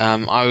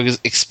 I would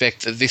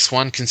expect that this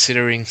one,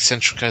 considering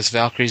Central Coast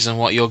Valkyries and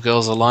what your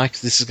girls are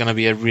like, this is going to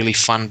be a really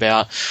fun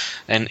bout,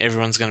 and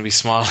everyone's going to be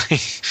smiling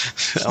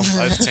on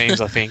both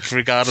teams, I think,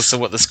 regardless of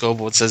what the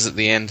scoreboard says at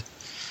the end.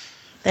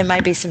 There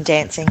may be some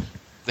dancing.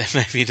 There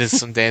may be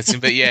some dancing,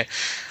 but yeah,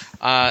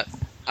 I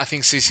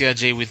think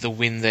CCRG with the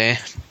win there.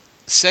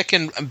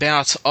 Second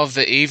bout of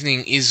the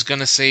evening is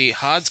going to see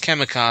Hards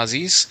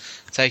Kamikazes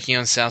taking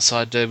on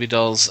Southside Derby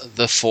Dolls,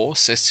 The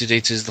Force.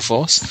 S2D2's The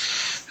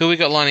Force. Who we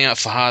got lining up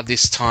for Hard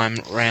this time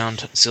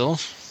round,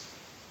 Sil?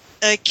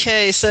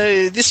 Okay,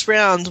 so this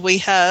round we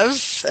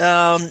have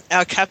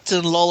our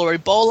captain Lola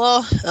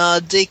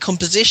Ebola,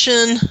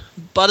 Decomposition,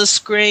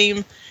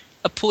 Butterscream,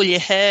 Apulia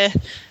Hair,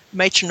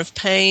 Matron of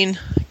Pain,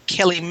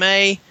 Kelly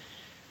May,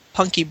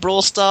 Punky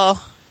Brawlstar,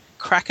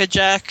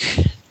 Crackerjack,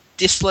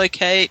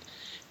 Dislocate,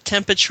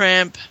 Temper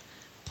Tramp,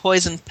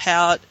 Poison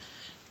Pout,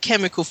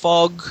 Chemical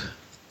Fog,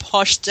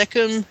 Posh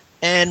Deckham,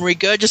 and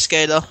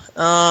Regurgiscator.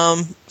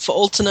 For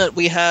alternate,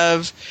 we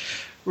have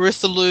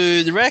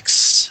Ruthaloo the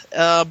Rex,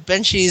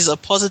 Benchies a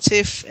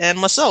Positive, and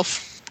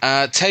myself.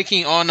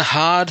 Taking on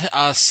hard,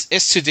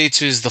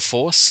 S2D2 is the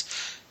Force.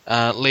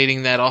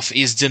 Leading that off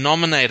is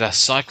Denominator,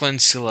 Cyclone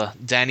Scylla,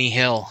 Danny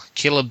Hill,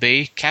 Killer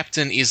B.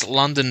 Captain is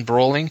London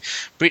Brawling,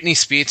 Britney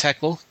Spear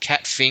Tackle,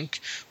 Cat Fink,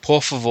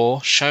 Por Favor,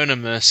 Shona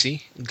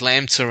Mercy,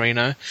 Glam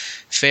Torino,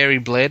 Fairy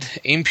Bled,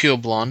 Impure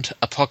Blonde,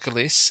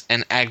 Apocalypse,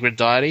 and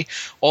Aggredite.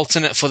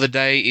 Alternate for the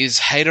day is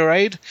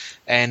Haterade,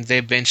 and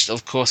they're benched,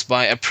 of course,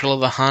 by Aprilla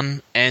the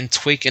Hun and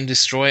Tweak and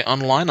Destroy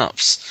on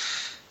lineups.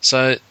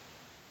 So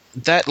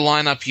that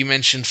lineup you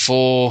mentioned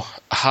for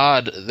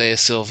hard there,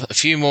 Sylv. A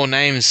few more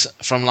names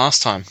from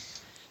last time.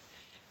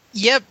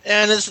 Yep,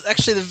 and it's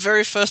actually the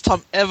very first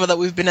time ever that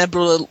we've been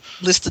able to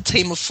list a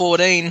team of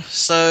 14.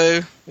 So,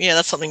 yeah,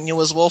 that's something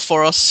new as well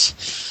for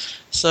us.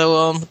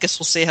 So, I guess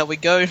we'll see how we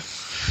go. We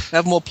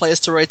have more players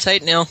to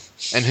rotate now.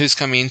 And who's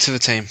coming into the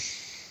team?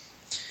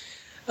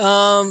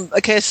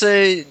 Okay,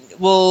 so,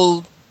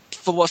 well,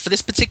 for what? For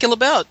this particular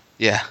bout?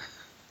 Yeah.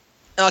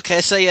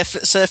 Okay, so yeah,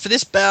 so for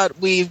this bout,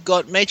 we've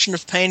got Matron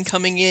of Pain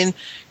coming in,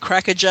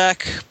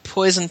 Crackerjack,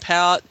 Poison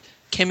Pout,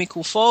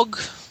 Chemical Fog.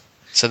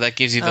 So that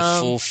gives you the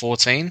full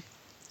 14?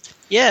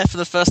 Yeah, for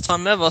the first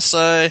time ever,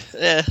 so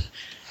yeah,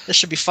 this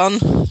should be fun.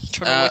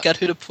 Trying to work out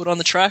who to put on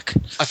the track.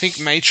 I think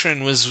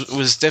Matron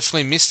was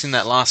definitely missed in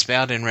that last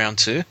bout in round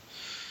 2.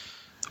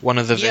 One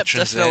of the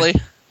veterans definitely.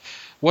 There.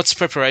 What's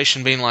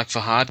preparation been like for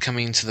hard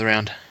coming into the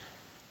round?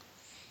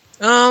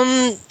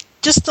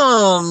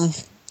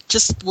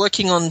 Just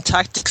working on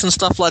tactics and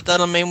stuff like that.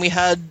 I mean, we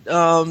had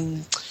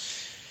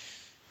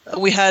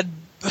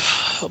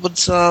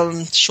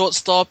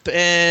shortstop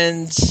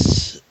and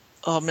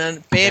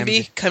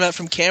Bambi came out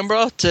from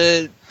Canberra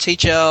to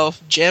teach our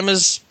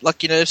jammers,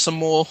 some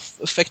more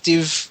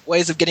effective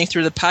ways of getting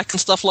through the pack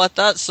and stuff like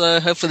that. So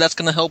hopefully that's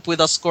going to help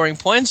with us scoring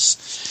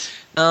points.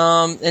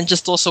 And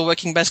just also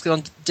working basically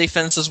on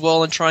defense as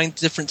well and trying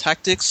different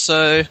tactics.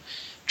 So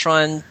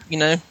try and,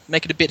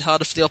 make it a bit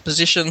harder for the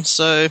opposition.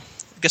 So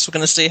I guess we're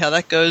going to see how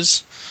that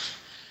goes.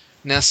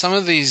 Now, some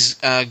of these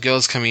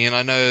girls coming in,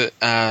 I know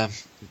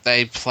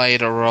they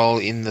played a role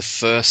in the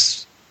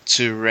first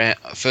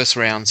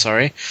round,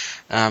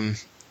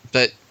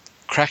 but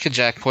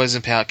Crackerjack,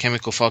 Poison Power,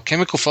 Chemical Fog.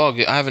 Chemical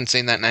Fog, I haven't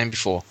seen that name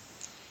before.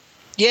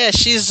 Yeah,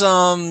 she's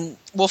for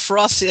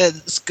us,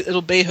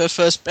 it'll be her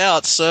first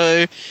bout.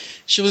 So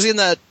she was in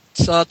that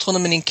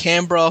tournament in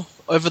Canberra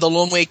over the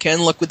long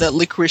weekend, with that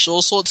Licorice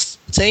All Sorts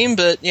team.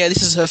 But yeah,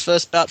 this is her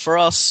first bout for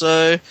us.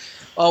 So,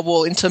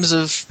 in terms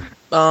of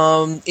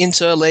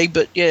inter-league,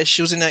 but yeah,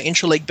 she was in that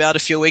intra-league bout a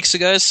few weeks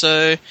ago.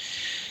 So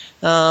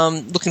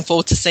looking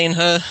forward to seeing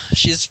her.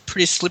 She's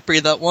pretty slippery,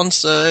 that one,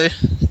 so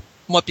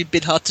might be a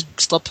bit hard to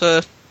stop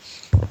her.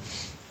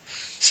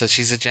 So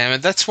she's a jammer.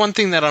 That's one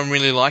thing that I'm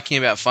really liking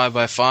about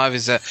 5x5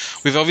 is that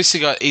we've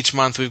obviously got each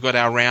month we've got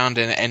our round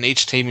and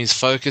each team is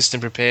focused and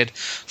prepared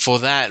for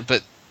that,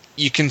 but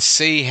you can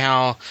see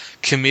how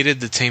committed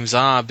the teams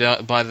are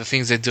by the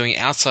things they're doing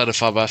outside of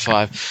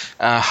 5x5.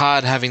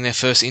 Hard having their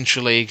first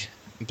intra-league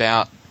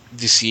bout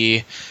this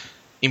year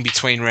in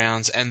between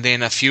rounds, and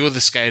then a few of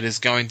the skaters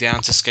going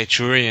down to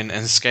Skaturian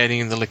and skating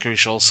in the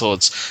Licorice All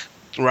Sorts,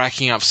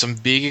 racking up some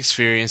big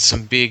experience,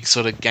 some big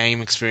sort of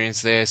game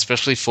experience there,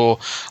 especially for,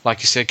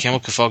 like you said,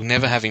 Chemical Fog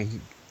never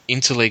having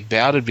interleague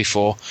bouted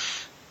before,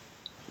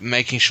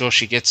 making sure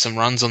she gets some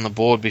runs on the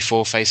board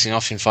before facing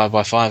off in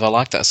 5x5. I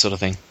like that sort of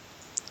thing.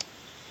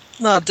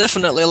 No,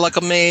 definitely.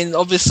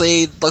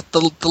 Obviously,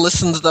 the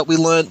lessons that we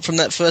learned from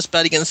that first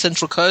bout against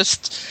Central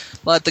Coast,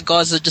 the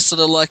guys are just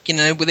sort of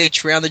with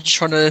each round, they're just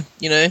trying to,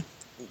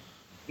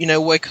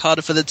 work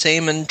harder for the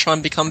team and try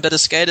and become better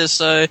skaters.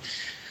 So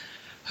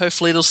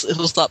hopefully it'll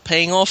start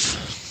paying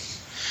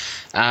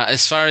off.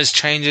 As far as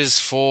changes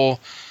for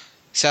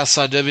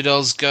Southside Derby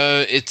Dolls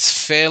go,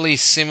 it's fairly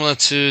similar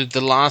to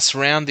the last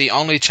round. The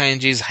only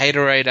change is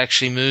Haterade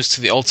actually moves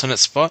to the alternate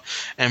spot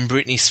and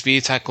Britney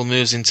Spear Tackle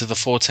moves into the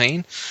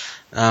 14.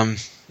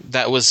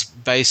 That was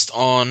based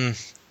on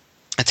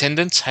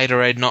attendance.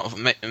 Haterade not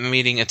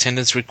meeting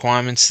attendance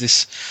requirements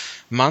this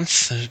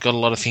month. We've got a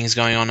lot of things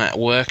going on at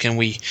work and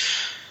we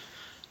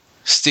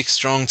stick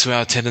strong to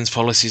our attendance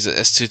policies at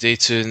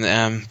S2D2,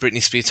 and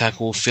Britney Spear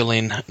Tackle will fill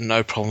in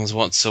no problems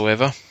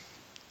whatsoever.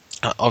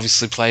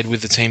 Obviously played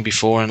with the team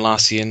before and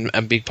last year and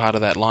a big part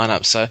of that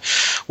lineup. So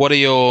what are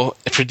your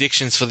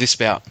predictions for this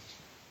bout?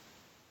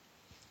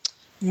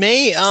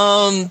 Me?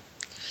 I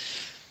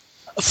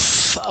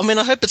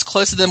hope it's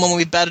closer than when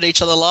we batted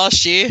each other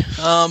last year.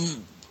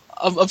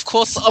 Of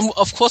course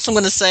I'm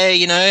going to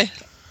say, I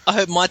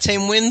hope my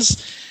team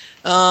wins.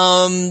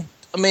 I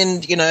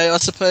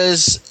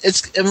suppose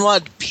it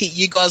might hit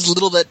you guys a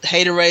little that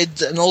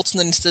Haterade an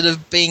alternate instead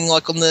of being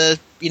on the,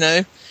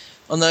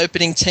 on the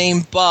opening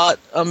team, but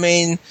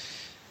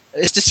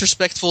it's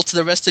disrespectful to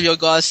the rest of your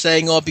guys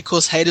saying,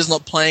 because Hater's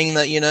not playing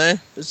that,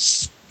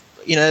 it's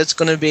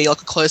going to be a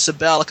closer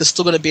bout. It's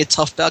still going to be a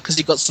tough bout because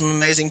you've got some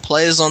amazing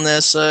players on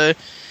there. So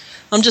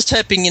I'm just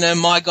hoping,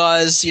 my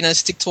guys,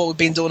 stick to what we've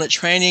been doing at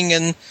training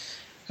and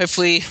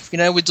hopefully,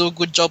 we do a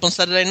good job on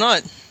Saturday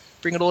night.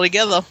 Bring it all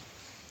together.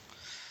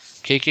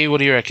 Kiki, what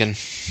do you reckon?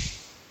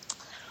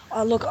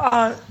 Oh, look,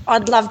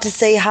 I'd love to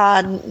see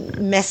Hard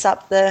mess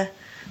up the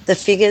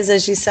figures,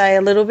 as you say,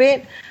 a little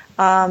bit,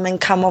 and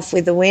come off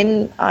with a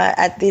win.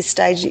 At this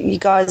stage, you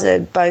guys are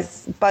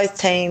both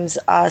teams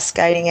are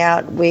skating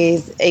out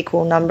with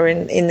equal number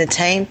in the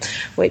team,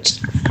 which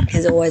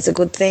is always a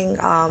good thing.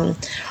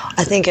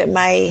 I think it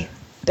may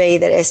be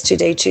that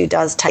S2D2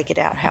 does take it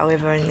out.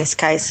 However, in this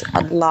case,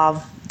 I'd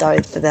love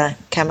though for the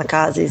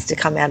Kamikazes to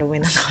come out a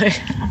winner.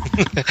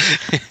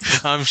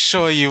 I'm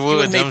sure you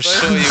would. I'm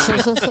sure you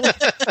would.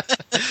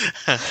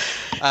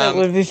 That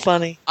would be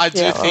funny. I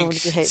do think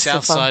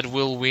Southside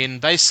will win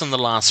based on the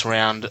last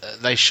round.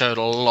 They showed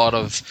a lot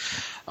of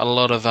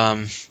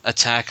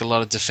attack, a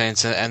lot of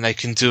defense, and they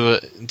can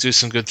do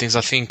some good things.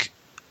 I think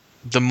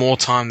the more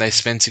time they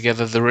spend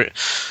together,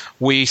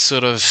 we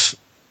sort of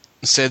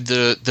said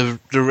the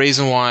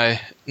reason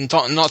why,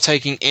 not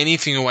taking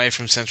anything away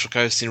from Central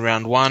Coast in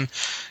round one,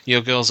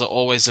 your girls are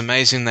always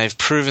amazing. They've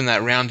proven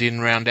that round in,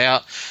 round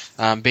out,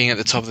 being at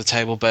the top of the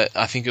table, but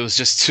I think it was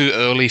just too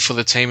early for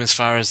the team as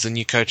far as the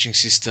new coaching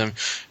system,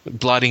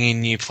 blooding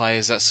in new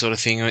players, that sort of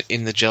thing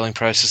in the gelling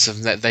process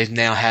of that. They've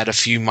now had a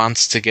few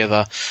months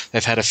together.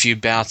 They've had a few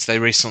bouts. They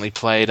recently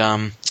played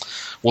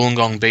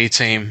Wollongong B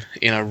team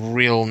in a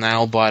real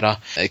nail biter.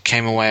 It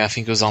came away, I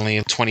think it was only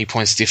a 20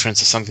 points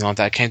difference or something like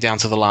that. It came down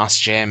to the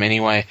last jam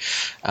anyway,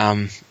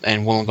 and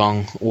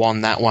Wollongong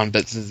won that one.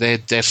 But they're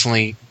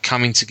definitely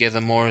coming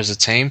together more as a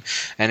team,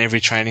 and every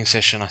training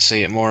session I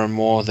see it more and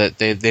more that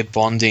they're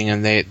bonding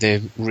and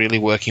they're really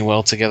working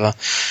well together.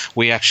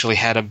 We actually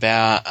had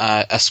about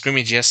a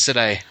scrimmage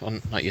yesterday,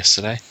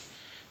 yesterday,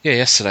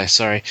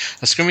 a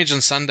scrimmage on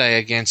Sunday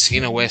against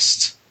Inner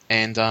West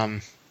and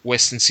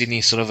Western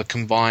Sydney, sort of a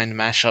combined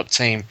mash-up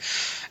team.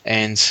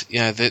 And,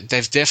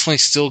 they've definitely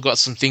still got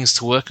some things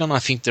to work on. I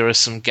think there are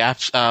some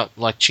gaps,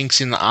 like chinks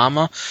in the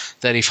armour,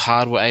 that if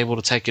Hard were able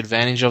to take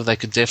advantage of, they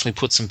could definitely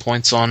put some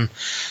points on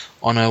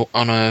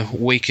a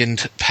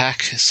weakened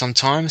pack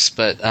sometimes.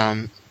 But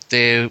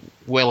they're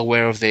well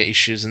aware of their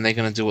issues, and they're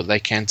going to do what they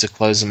can to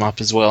close them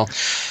up as well.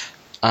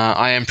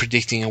 I am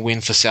predicting a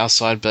win for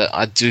Southside, but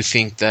I do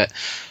think that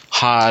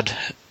Hard,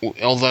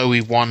 although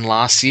we won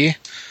last year,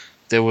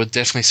 there were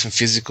definitely some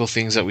physical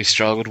things that we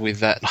struggled with.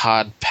 That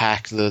Hard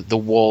pack, the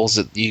walls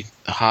that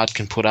Hard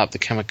can put up, the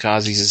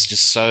Kamikazes is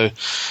just so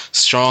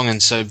strong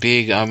and so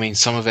big. I mean,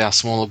 some of our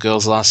smaller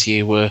girls last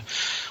year were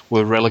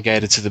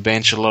relegated to the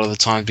bench a lot of the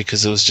time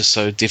because it was just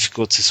so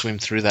difficult to swim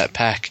through that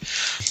pack.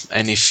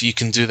 And if you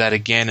can do that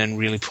again and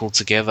really pull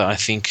together, I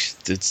think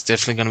it's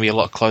definitely going to be a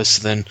lot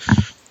closer than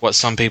what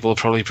some people are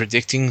probably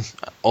predicting.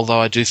 Although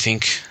I do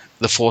think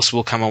the Force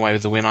will come away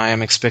with the win. I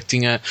am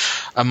expecting a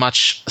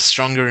much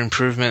stronger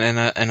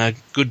improvement and a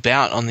good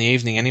bout on the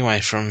evening anyway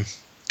from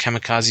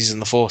Kamikazes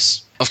and the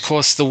Force. Of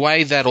course, the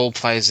way that all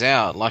plays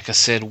out, like I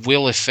said,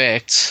 will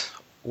affect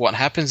what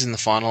happens in the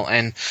final,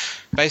 and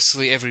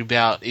basically every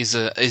bout is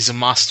a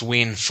must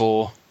win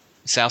for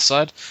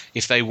Southside.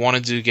 If they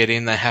wanted to get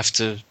in, they have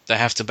to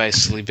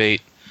basically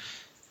beat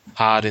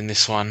Hard in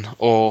this one,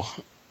 or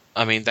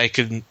I mean they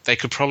could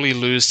probably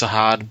lose to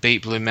Hard,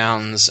 beat Blue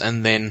Mountains,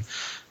 and then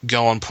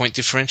go on point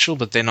differential,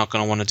 but they're not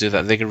going to want to do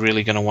that. They're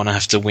really going to want to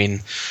have to win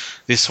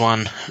this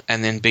one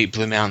and then beat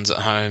Blue Mountains at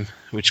home,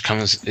 which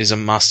is a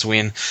must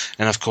win.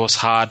 And of course,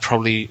 Hard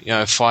probably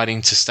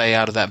fighting to stay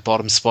out of that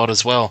bottom spot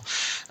as well.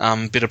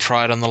 Bit of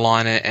pride on the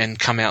line and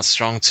come out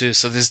strong too.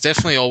 So there's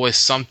definitely always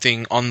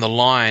something on the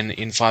line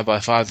in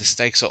 5x5. The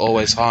stakes are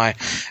always high,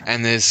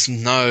 and there's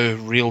no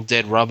real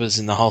dead rubbers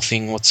in the whole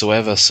thing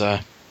whatsoever. So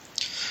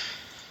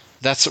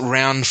that's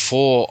round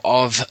 4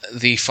 of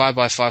the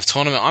 5x5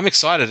 tournament. I'm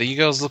excited. Are you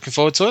girls looking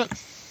forward to it?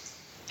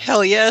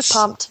 Hell yes.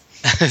 Pumped.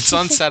 It's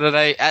on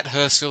Saturday at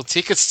Hurstville.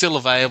 Tickets still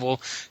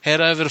available. Head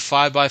over to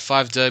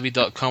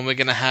 5x5derby.com. We're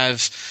going to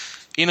have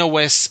Inner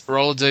West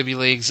Roller Derby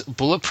League's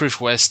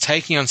Bulletproof West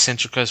taking on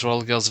Central Coast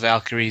Roller Girls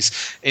Valkyries.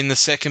 In the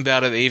second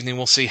bout of the evening,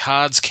 we'll see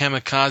Hard's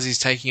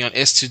Kamikazes taking on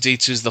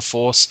S2D2's The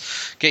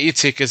Force. Get your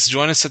tickets.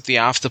 Join us at the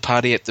after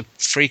party at the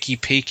Freaky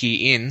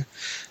Peaky Inn.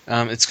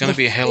 It's going to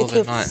be a hell of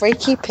a night.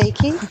 Freaky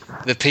Peaky?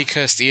 The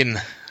Peakhurst Inn.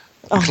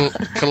 Oh.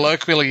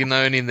 Colloquially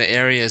known in the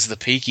area as the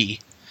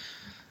Peaky.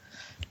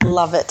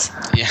 Love it.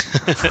 Yeah.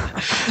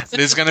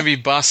 There's going to be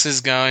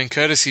buses going,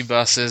 courtesy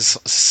buses.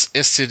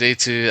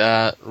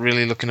 S2D2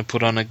 really looking to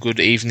put on a good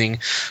evening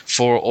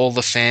for all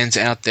the fans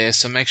out there.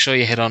 So make sure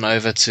you head on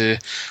over to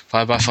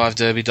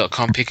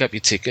 5x5derby.com, pick up your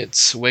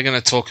tickets. We're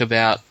going to talk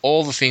about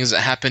all the things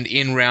that happened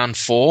in round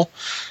 4.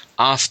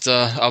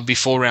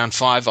 Before round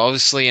 5,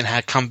 obviously, and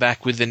had come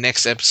back with the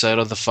next episode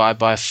of the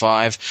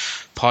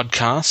 5x5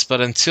 podcast. But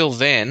until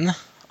then,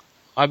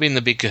 I've been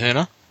the Big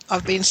Kahuna.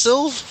 I've been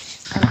Sylv.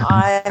 And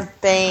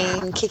I've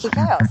been Kiki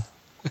Chaos.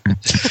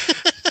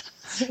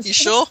 You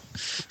sure?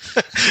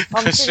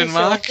 Question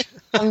mark? Sure.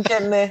 I'm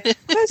getting there.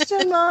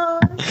 Question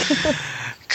mark.